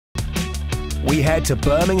We head to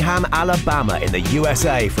Birmingham, Alabama in the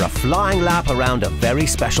USA for a flying lap around a very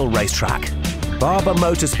special racetrack. Barber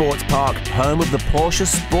Motorsport Park, home of the Porsche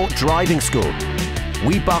Sport Driving School.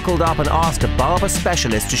 We buckled up and asked a barber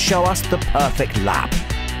specialist to show us the perfect lap.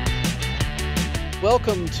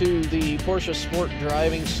 Welcome to the Porsche Sport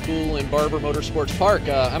Driving School in Barber Motorsport Park.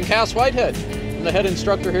 I'm Whitehead. I'm the head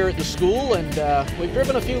instructor here at the school, and we've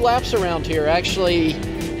driven a few laps around here. Actually,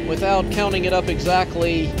 without counting it up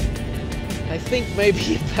exactly, I think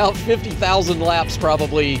maybe about 50,000 laps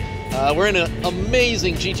probably. We're in an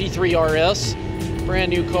amazing GT3 RS, brand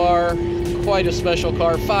new car, quite a special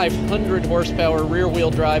car, 500 horsepower rear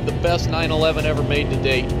wheel drive, the best 911 ever made to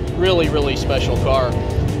date. Really, really special car.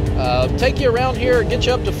 Take you around here, get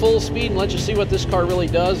you up to full speed and let you see what this car really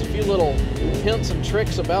does. A few little hints and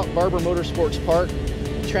tricks about Barber Motorsports Park.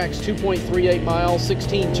 The track's 2.38 miles,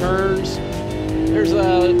 16 turns. There's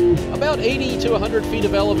about 80 to 100 feet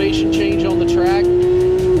of elevation change on the track,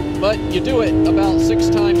 but you do it about 6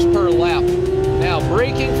 times per lap. Now,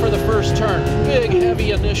 braking for the first turn, big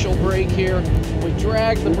heavy initial brake here. We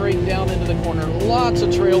drag the brake down into the corner, lots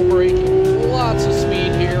of trail braking, lots of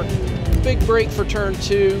speed here. Big brake for turn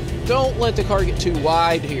 2. Don't let the car get too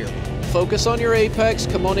wide here. Focus on your apex,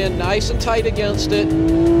 come on in nice and tight against it,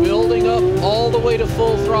 building up all the way to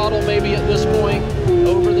full throttle maybe at this point,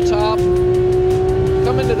 over the top.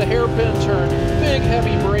 Come into the hairpin turn, big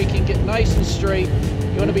heavy braking, get nice and straight.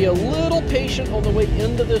 You want to be a little patient on the way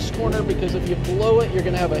into this corner because if you blow it, you're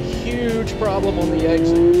going to have a huge problem on the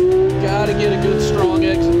exit. Got to get a good strong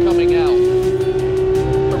exit coming out.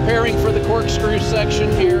 Preparing for the corkscrew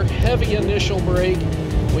section here, heavy initial brake.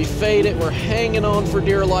 We fade it, we're hanging on for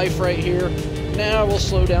dear life right here. Now we'll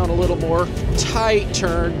slow down a little more. Tight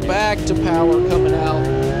turn, back to power coming out.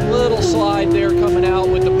 Little slide there coming out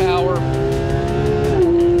with the power.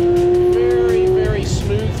 Very, very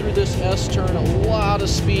smooth through this S-turn, a lot of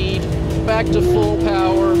speed. Back to full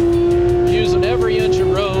power, using every inch of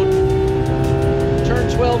road. Turn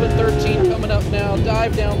 12 and 13 coming up now,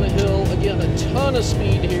 dive down the hill. Again, a ton of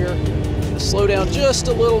speed here. Slow down just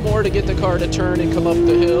a little more to get the car to turn and come up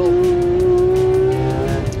the hill.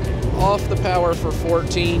 Off the power for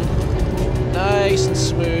 14. Nice and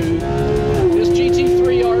smooth. This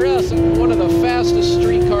GT3 RS is one of the fastest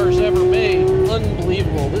street cars ever made.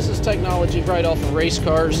 Unbelievable. This is technology right off of race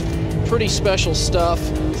cars. Pretty special stuff.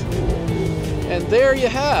 And there you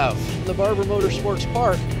have the Barber Motorsports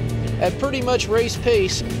Park at pretty much race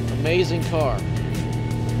pace. Amazing car.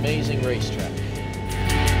 Amazing racetrack.